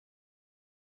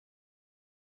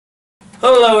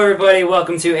Hello everybody,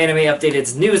 welcome to Anime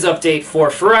Updated's news update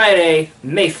for Friday,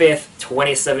 May 5th,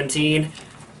 2017.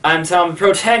 I'm Tom, the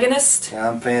protagonist.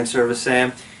 I'm Fanservice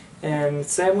Sam. And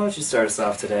Sam, why don't you start us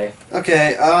off today?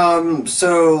 Okay,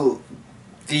 so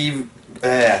the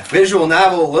visual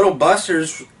novel Little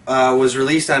Busters was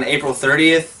released on April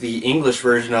 30th, the English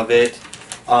version of it.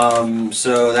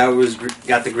 So that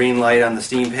got the green light on the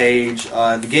Steam page.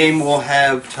 The game will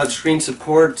have touchscreen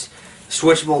support,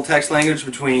 switchable text language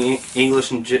between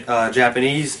English and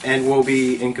Japanese, and will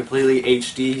be in completely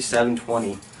HD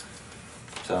 720.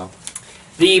 So,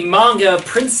 the manga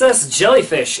Princess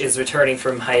Jellyfish is returning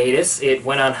from hiatus. It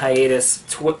went on hiatus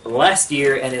last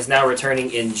year and is now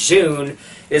returning in June.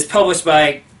 It is published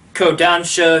by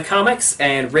Kodansha Comics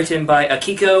and written by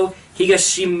Akiko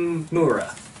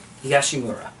Higashimura.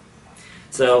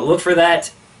 So look for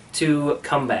that to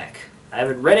come back. I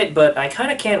haven't read it, but I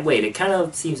kind of can't wait. It kind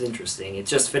of seems interesting. It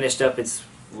just finished up its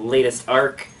latest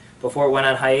arc before it went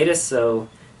on hiatus, so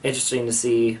interesting to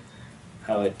see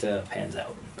how it pans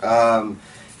out.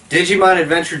 Digimon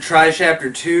Adventure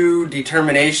Tri-Chapter 2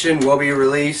 Determination will be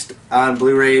released on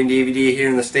Blu-ray and DVD here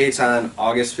in the States on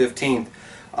August 15th.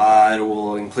 It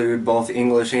will include both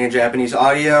English and Japanese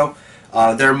audio.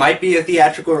 There might be a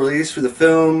theatrical release for the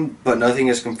film, but nothing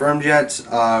is confirmed yet.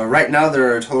 Right now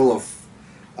there are a total of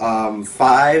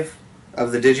 5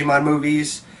 of the Digimon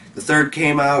movies. The third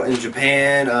came out in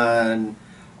Japan on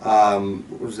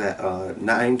what was that?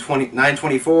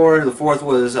 9/24. The fourth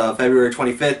was February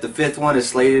 25th. The fifth one is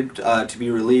slated to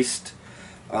be released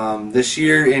this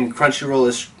year, and Crunchyroll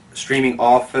is streaming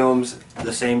all films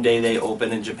the same day they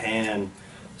open in Japan.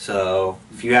 So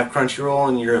if you have Crunchyroll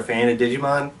and you're a fan of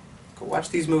Digimon, go watch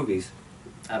these movies.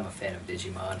 I'm a fan of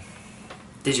Digimon.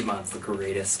 Digimon's the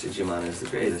greatest. Digimon is the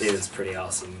greatest. It is pretty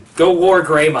awesome. Go War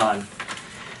Greymon!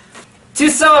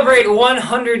 To celebrate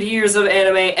 100 years of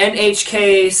anime,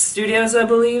 NHK Studios, I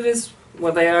believe, is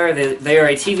what they are. They are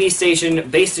a TV station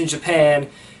based in Japan.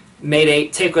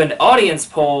 Take an audience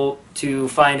poll to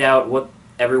find out what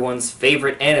everyone's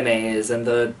favorite anime is, and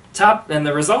the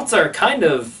results are kind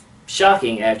of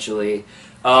shocking, actually.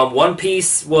 One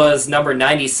Piece was number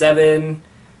 97.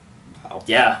 Wow.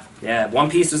 Yeah, One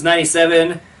Piece was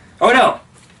 97. Oh no!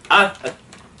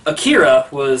 Akira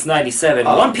was 97.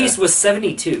 Oh, One Piece was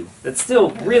 72. That's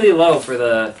still really low for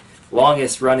the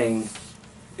longest running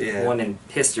one in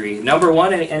history. Number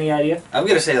one, any idea? I'm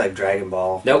gonna say like Dragon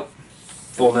Ball. Nope.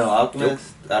 Full Metal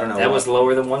Alchemist? Nope. I don't know. That was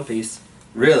lower than One Piece.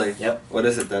 Really? Yep. What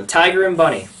is it then? Tiger and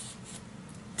Bunny.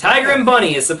 Tiger and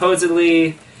Bunny is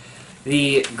supposedly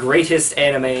the greatest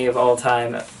anime of all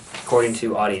time, according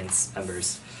to audience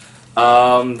members.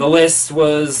 The list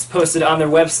was posted on their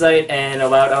website and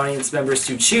allowed audience members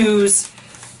to choose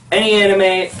any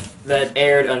anime that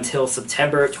aired until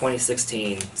September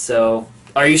 2016. So,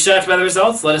 are you shocked by the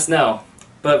results? Let us know.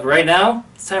 But right now,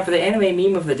 it's time for the anime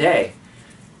meme of the day.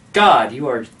 God, you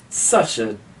are such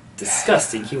a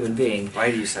disgusting human being. Why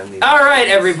do you send these? Alright,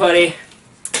 everybody.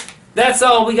 That's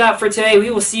all we got for today. We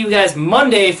will see you guys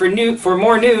Monday for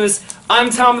more news. I'm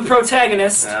Tom, the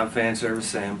protagonist. I'm Fanservice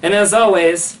Sam. And as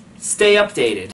always, stay updated.